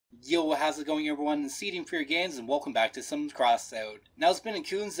Yo, how's it going everyone? Seeding for your games and welcome back to some Crossout. Now it's been a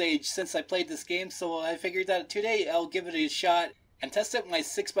coon's age since I played this game, so I figured that today I'll give it a shot and test out my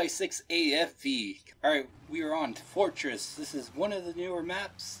 6x6 AFV. Alright, we are on Fortress. This is one of the newer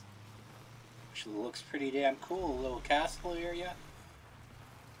maps, which looks pretty damn cool. A little castle area.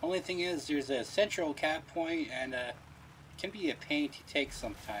 Only thing is, there's a central cap point and it can be a pain to take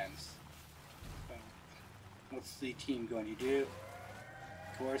sometimes. So, what's the team going to do?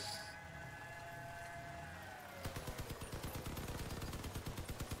 Of course.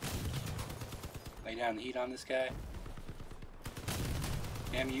 Lay down the heat on this guy.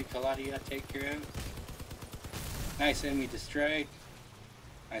 Damn you, Caladia, take care of. Nice, enemy destroyed.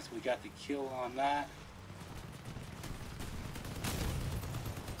 Nice, we got the kill on that.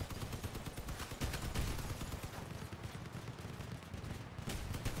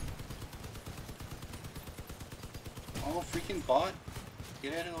 Oh, freaking bot.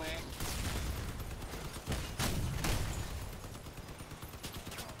 Get out of the way.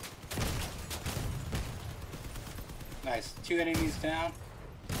 Nice. 2 enemies down.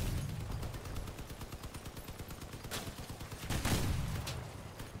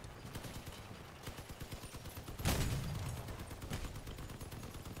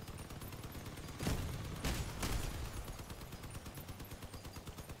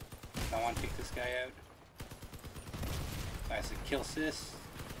 I want to take this guy out. Nice, a kill assist.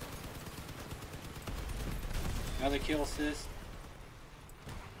 Another kill assist.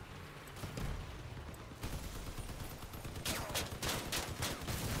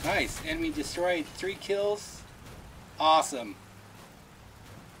 Nice, enemy destroyed. 3 kills. Awesome.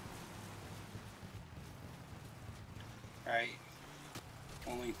 Alright.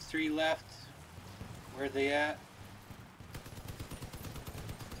 Only 3 left. Where are they at?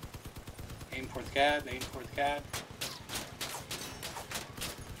 Aim for the cab, aim for the cab.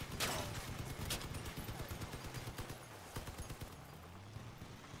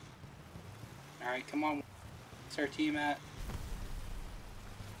 Alright, come on. Where's our team at?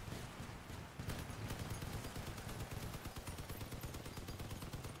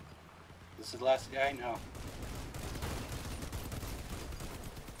 This is the last guy? No.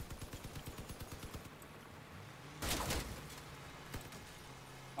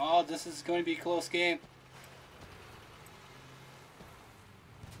 Oh, this is going to be a close game.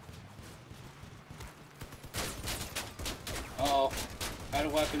 Uh-oh. Out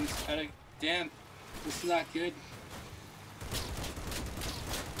of weapons. Out of... Damn. This is not good.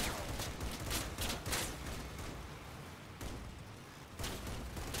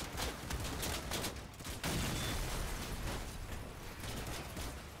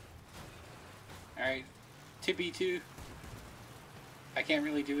 Alright. 2v2. I can't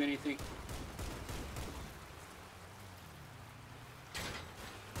really do anything.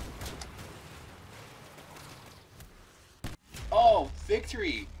 Oh,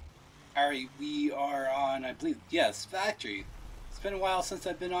 victory! Alright, we are on, I believe, yes, Factory. It's been a while since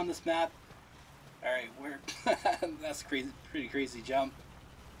I've been on this map. Alright, we're... That's crazy, pretty crazy jump.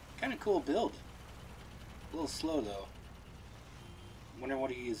 Kind of cool build. A little slow, though. Wonder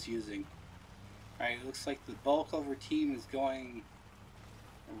what he is using. Alright, it looks like the bulk of our team is going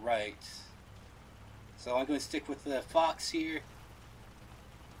right. So I'm going to stick with the Fox here.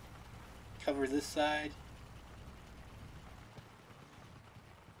 Cover this side.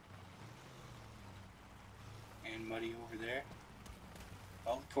 And Muddy over there.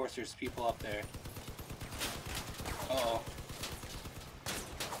 Oh, of course there's people up there. Uh-oh.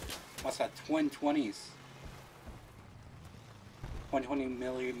 What's that? Twin 20s.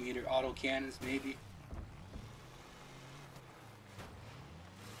 120mm auto cannons, maybe.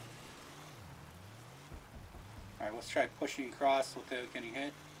 Alright, let's try pushing across without getting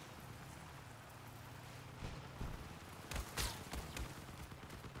hit.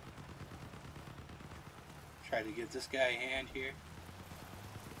 Try to give this guy a hand here.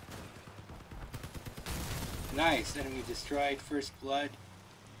 Nice, enemy destroyed, first blood.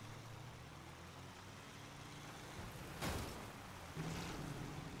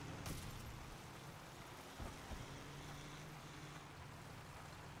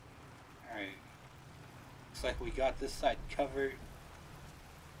 Alright. Looks like we got this side covered.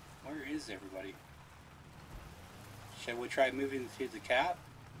 Where is everybody? Shall we try moving to the cap?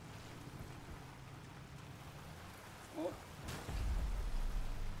 Oh.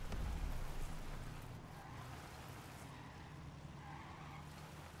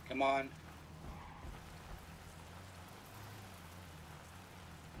 Come on.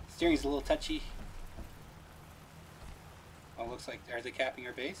 Steering's a little touchy. Oh, looks like, are they capping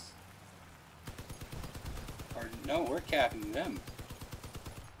our base? Or no, we're capping them.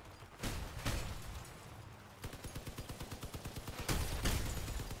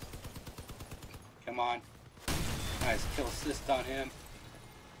 on. Nice kill assist on him.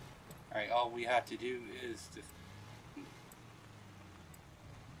 Alright, all we have to do is to...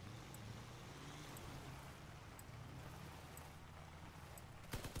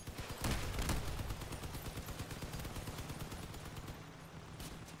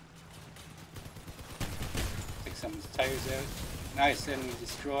 take some of his tires out. Nice, enemy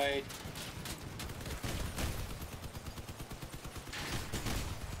destroyed.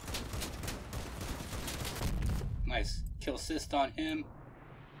 Nice kill assist on him.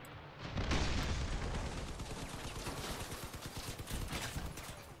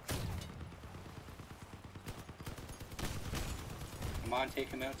 Come on, take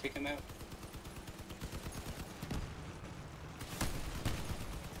him out, take him out.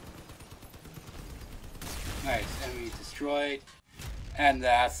 Nice, enemy destroyed. And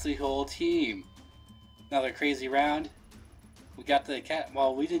that's the whole team. Another crazy round. We got the cat.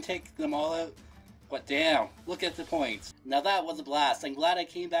 Well, we didn't take them all out. But damn, look at the points. Now that was a blast. I'm glad I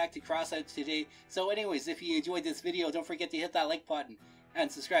came back to Crossout today. So anyways, if you enjoyed this video, don't forget to hit that like button. And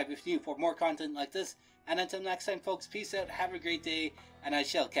subscribe if you're new for more content like this. And until next time, folks, peace out, have a great day, and I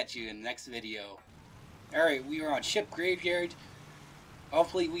shall catch you in the next video. Alright, we are on Ship Graveyard.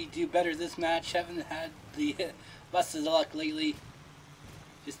 Hopefully we do better this match. Haven't had the best of luck lately.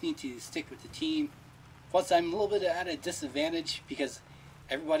 Just need to stick with the team. Plus, I'm a little bit at a disadvantage because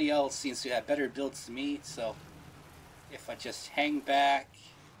everybody else seems to have better builds than me, so if I just hang back,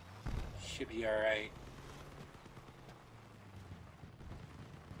 should be alright.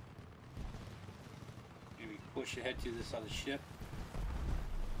 Maybe push ahead to this other ship.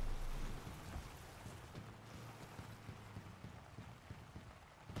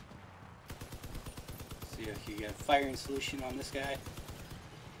 See if you get a firing solution on this guy.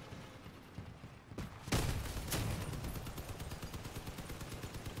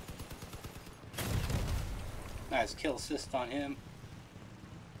 Nice kill assist on him.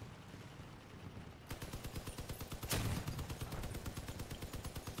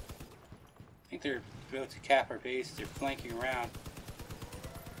 I think they're about to cap our base. They're flanking around.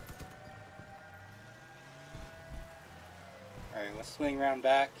 Alright, let's swing around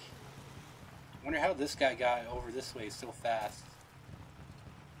back. Wonder how this guy got over this way so fast.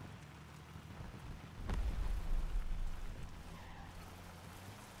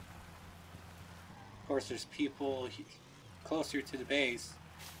 Of course, there's people closer to the base,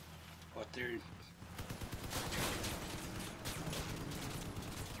 but they're...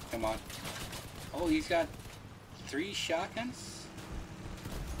 Come on. Oh, he's got 3 shotguns?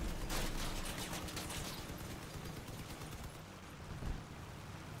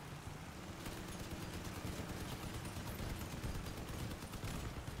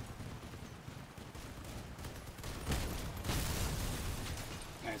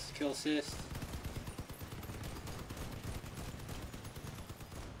 Nice kill assist.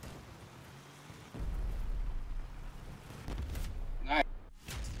 Nice.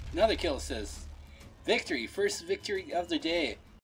 Another kill assist. Victory! First victory of the day.